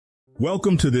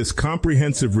Welcome to this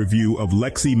comprehensive review of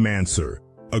Leximancer,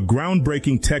 a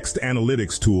groundbreaking text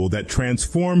analytics tool that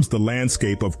transforms the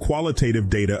landscape of qualitative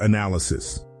data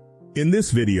analysis. In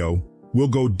this video, we'll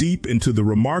go deep into the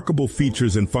remarkable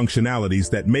features and functionalities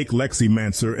that make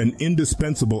Leximancer an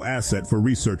indispensable asset for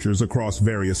researchers across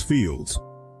various fields.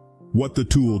 What the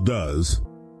tool does.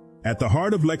 At the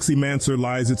heart of Leximancer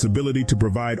lies its ability to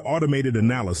provide automated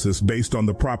analysis based on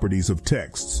the properties of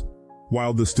texts.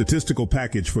 While the statistical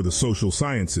package for the social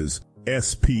sciences,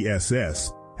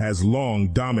 SPSS, has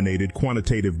long dominated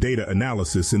quantitative data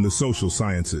analysis in the social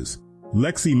sciences,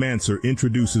 Leximancer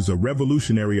introduces a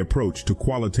revolutionary approach to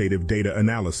qualitative data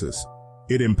analysis.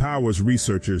 It empowers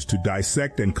researchers to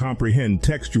dissect and comprehend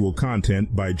textual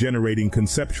content by generating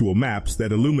conceptual maps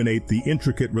that illuminate the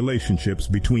intricate relationships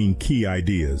between key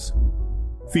ideas.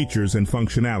 Features and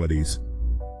functionalities.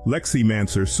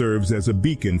 Leximancer serves as a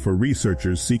beacon for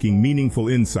researchers seeking meaningful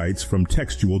insights from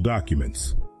textual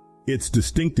documents. Its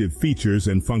distinctive features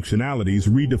and functionalities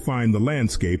redefine the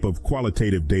landscape of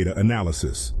qualitative data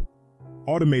analysis.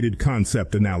 Automated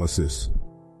concept analysis.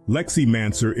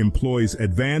 Leximancer employs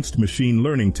advanced machine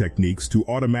learning techniques to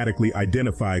automatically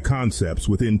identify concepts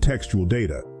within textual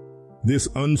data. This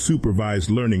unsupervised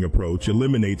learning approach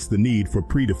eliminates the need for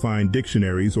predefined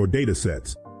dictionaries or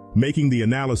datasets, making the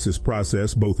analysis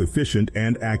process both efficient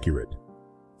and accurate.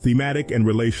 Thematic and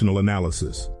relational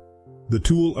analysis. The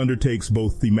tool undertakes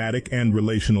both thematic and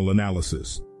relational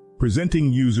analysis,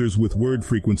 presenting users with word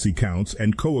frequency counts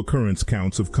and co-occurrence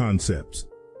counts of concepts.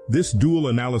 This dual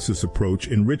analysis approach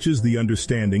enriches the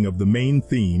understanding of the main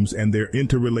themes and their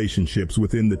interrelationships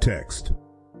within the text.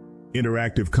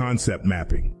 Interactive concept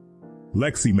mapping.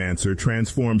 Leximancer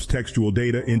transforms textual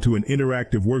data into an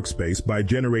interactive workspace by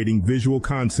generating visual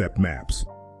concept maps.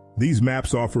 These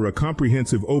maps offer a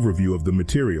comprehensive overview of the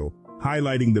material,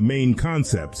 highlighting the main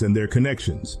concepts and their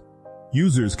connections.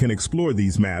 Users can explore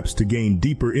these maps to gain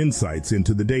deeper insights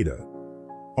into the data.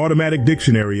 Automatic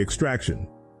dictionary extraction.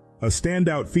 A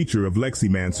standout feature of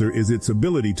Leximancer is its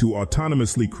ability to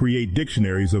autonomously create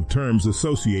dictionaries of terms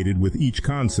associated with each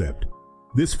concept.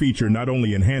 This feature not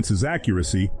only enhances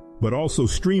accuracy, but also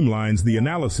streamlines the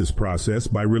analysis process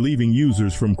by relieving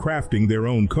users from crafting their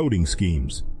own coding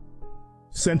schemes.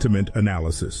 Sentiment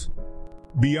analysis.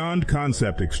 Beyond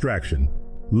concept extraction,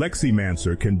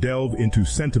 Leximancer can delve into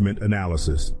sentiment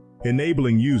analysis,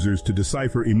 enabling users to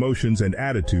decipher emotions and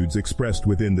attitudes expressed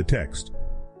within the text.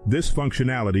 This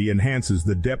functionality enhances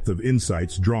the depth of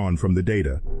insights drawn from the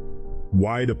data.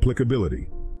 Wide applicability.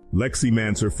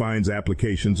 Leximancer finds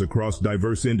applications across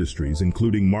diverse industries,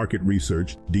 including market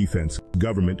research, defense,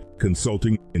 government,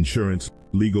 consulting, insurance,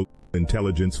 legal,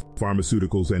 intelligence,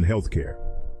 pharmaceuticals, and healthcare.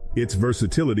 Its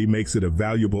versatility makes it a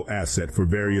valuable asset for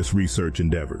various research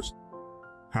endeavors.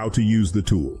 How to use the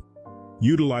tool.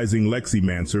 Utilizing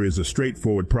Leximancer is a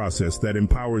straightforward process that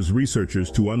empowers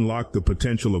researchers to unlock the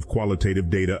potential of qualitative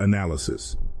data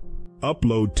analysis.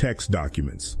 Upload text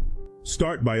documents.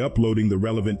 Start by uploading the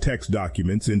relevant text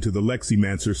documents into the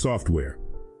Leximancer software.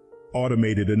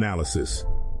 Automated analysis.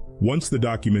 Once the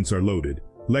documents are loaded,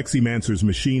 Leximancer's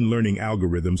machine learning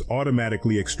algorithms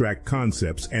automatically extract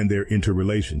concepts and their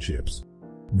interrelationships.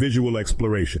 Visual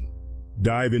exploration.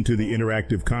 Dive into the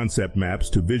interactive concept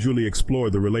maps to visually explore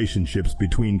the relationships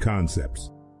between concepts.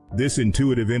 This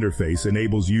intuitive interface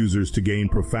enables users to gain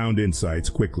profound insights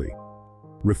quickly.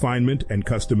 Refinement and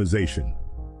customization.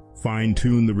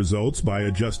 Fine-tune the results by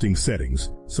adjusting settings,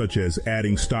 such as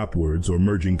adding stop words or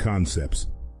merging concepts.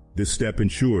 This step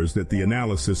ensures that the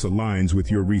analysis aligns with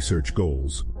your research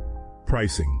goals.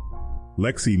 Pricing.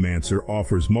 Leximancer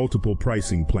offers multiple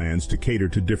pricing plans to cater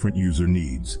to different user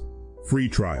needs. Free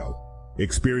trial.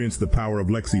 Experience the power of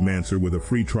Leximancer with a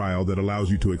free trial that allows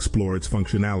you to explore its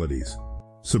functionalities.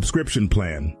 Subscription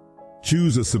plan.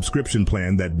 Choose a subscription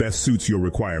plan that best suits your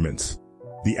requirements.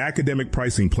 The academic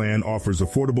pricing plan offers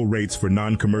affordable rates for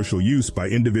non-commercial use by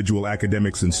individual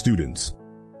academics and students.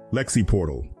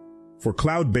 LexiPortal. For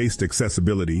cloud-based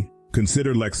accessibility,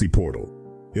 consider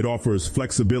LexiPortal. It offers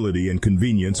flexibility and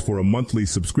convenience for a monthly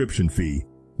subscription fee,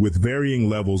 with varying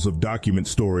levels of document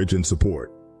storage and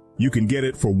support. You can get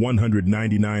it for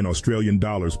 $199 Australian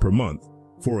dollars per month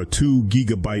for a 2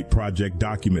 GB project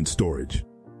document storage.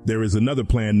 There is another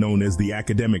plan known as the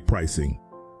academic pricing.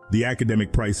 The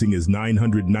academic pricing is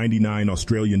 $999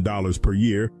 Australian dollars per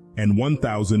year and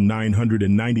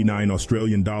 $1,999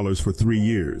 Australian dollars for 3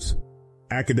 years.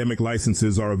 Academic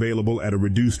licenses are available at a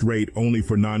reduced rate only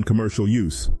for non-commercial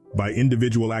use by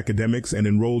individual academics and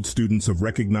enrolled students of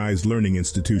recognized learning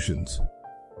institutions.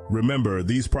 Remember,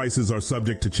 these prices are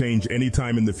subject to change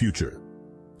anytime in the future.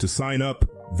 To sign up,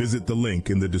 visit the link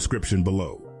in the description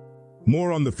below.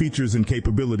 More on the features and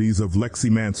capabilities of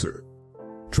Leximancer.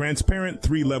 Transparent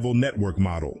three-level network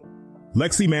model.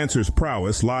 Leximancer's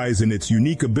prowess lies in its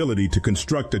unique ability to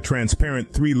construct a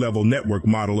transparent three-level network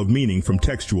model of meaning from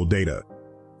textual data.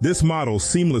 This model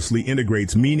seamlessly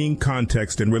integrates meaning,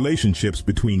 context, and relationships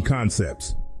between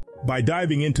concepts. By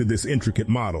diving into this intricate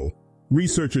model,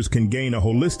 researchers can gain a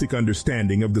holistic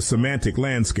understanding of the semantic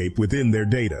landscape within their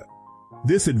data.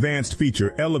 This advanced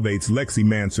feature elevates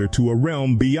Leximancer to a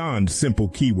realm beyond simple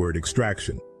keyword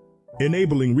extraction,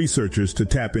 enabling researchers to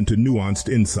tap into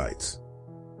nuanced insights.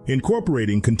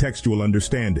 Incorporating contextual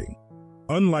understanding.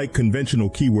 Unlike conventional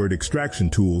keyword extraction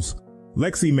tools,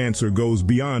 Leximancer goes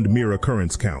beyond mere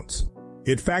occurrence counts.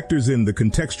 It factors in the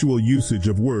contextual usage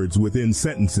of words within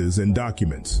sentences and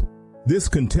documents. This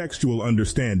contextual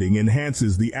understanding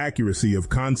enhances the accuracy of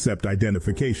concept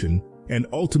identification and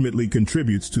ultimately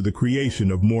contributes to the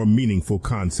creation of more meaningful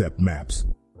concept maps.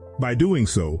 By doing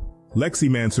so,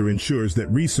 Leximancer ensures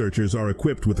that researchers are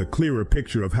equipped with a clearer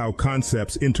picture of how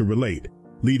concepts interrelate,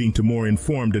 leading to more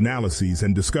informed analyses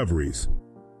and discoveries.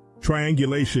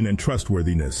 Triangulation and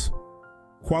trustworthiness.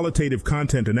 Qualitative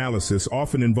content analysis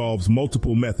often involves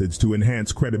multiple methods to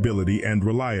enhance credibility and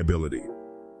reliability.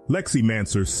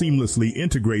 Leximancer seamlessly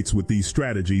integrates with these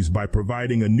strategies by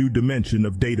providing a new dimension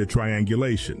of data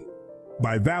triangulation.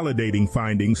 By validating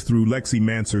findings through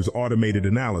Leximancer's automated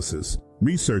analysis,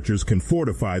 researchers can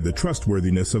fortify the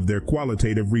trustworthiness of their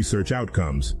qualitative research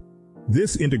outcomes.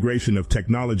 This integration of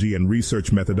technology and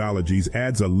research methodologies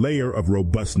adds a layer of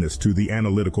robustness to the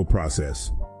analytical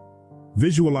process.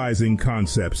 Visualizing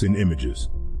concepts in images.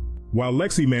 While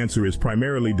Leximancer is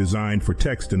primarily designed for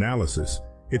text analysis,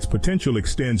 its potential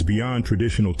extends beyond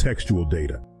traditional textual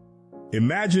data.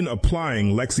 Imagine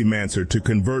applying Leximancer to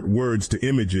convert words to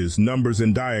images, numbers,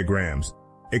 and diagrams,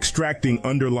 extracting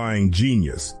underlying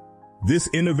genius. This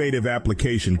innovative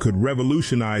application could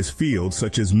revolutionize fields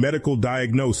such as medical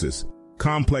diagnosis,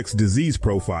 complex disease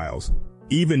profiles,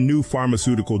 even new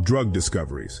pharmaceutical drug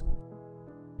discoveries.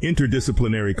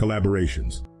 Interdisciplinary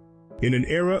collaborations. In an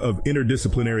era of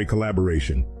interdisciplinary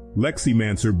collaboration,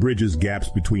 Leximancer bridges gaps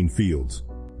between fields.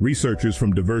 Researchers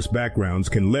from diverse backgrounds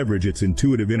can leverage its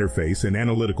intuitive interface and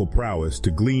analytical prowess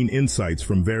to glean insights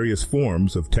from various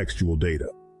forms of textual data.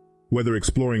 Whether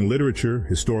exploring literature,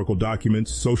 historical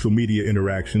documents, social media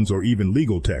interactions, or even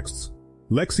legal texts,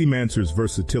 Leximancer's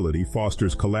versatility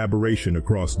fosters collaboration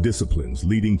across disciplines,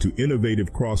 leading to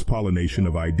innovative cross-pollination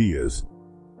of ideas.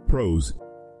 Pros: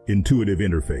 intuitive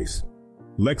interface.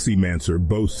 Leximancer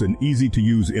boasts an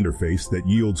easy-to-use interface that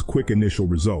yields quick initial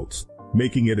results,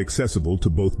 making it accessible to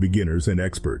both beginners and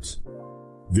experts.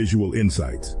 Visual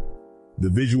insights. The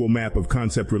visual map of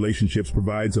concept relationships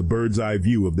provides a bird's-eye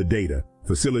view of the data,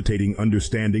 facilitating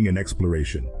understanding and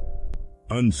exploration.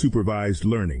 Unsupervised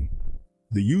learning.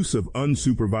 The use of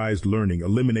unsupervised learning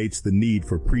eliminates the need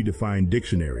for predefined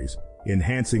dictionaries,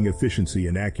 enhancing efficiency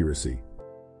and accuracy.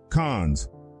 Cons: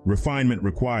 refinement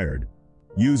required.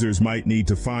 Users might need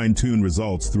to fine-tune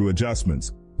results through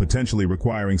adjustments, potentially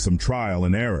requiring some trial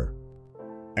and error.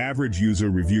 Average user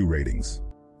review ratings.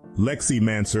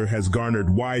 Leximancer has garnered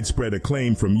widespread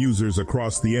acclaim from users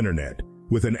across the internet,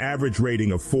 with an average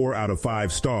rating of 4 out of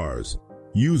 5 stars.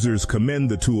 Users commend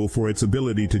the tool for its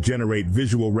ability to generate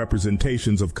visual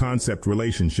representations of concept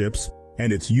relationships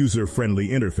and its user-friendly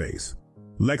interface.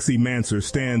 Leximancer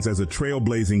stands as a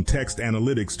trailblazing text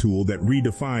analytics tool that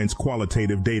redefines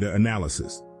qualitative data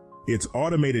analysis. Its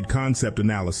automated concept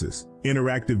analysis,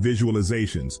 interactive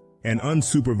visualizations, and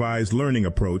unsupervised learning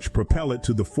approach propel it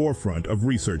to the forefront of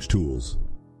research tools.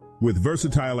 With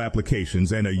versatile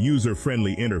applications and a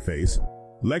user-friendly interface,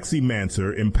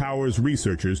 Leximancer empowers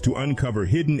researchers to uncover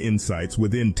hidden insights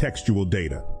within textual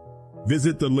data.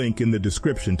 Visit the link in the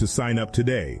description to sign up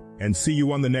today, and see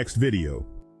you on the next video.